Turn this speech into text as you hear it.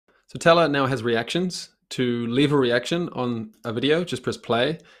So Tela now has reactions. To leave a reaction on a video, just press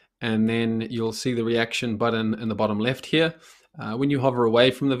play, and then you'll see the reaction button in the bottom left here. When you hover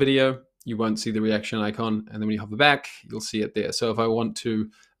away from the video, you won't see the reaction icon, and then when you hover back, you'll see it there. So if I want to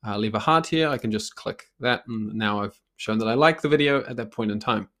leave a heart here, I can just click that, and now I've shown that I like the video at that point in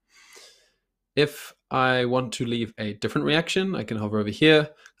time. If I want to leave a different reaction, I can hover over here,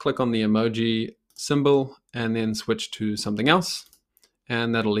 click on the emoji symbol, and then switch to something else,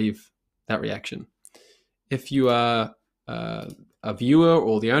 and that'll leave that reaction. If you are a viewer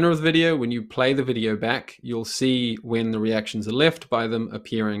or the owner of the video, when you play the video back, you'll see when the reactions are left by them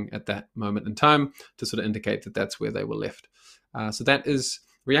appearing at that moment in time to sort of indicate that that's where they were left. So that is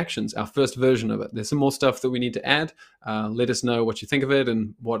reactions, our first version of it. There's some more stuff that we need to add. Let us know what you think of it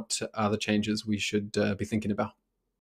and what other changes we should be thinking about.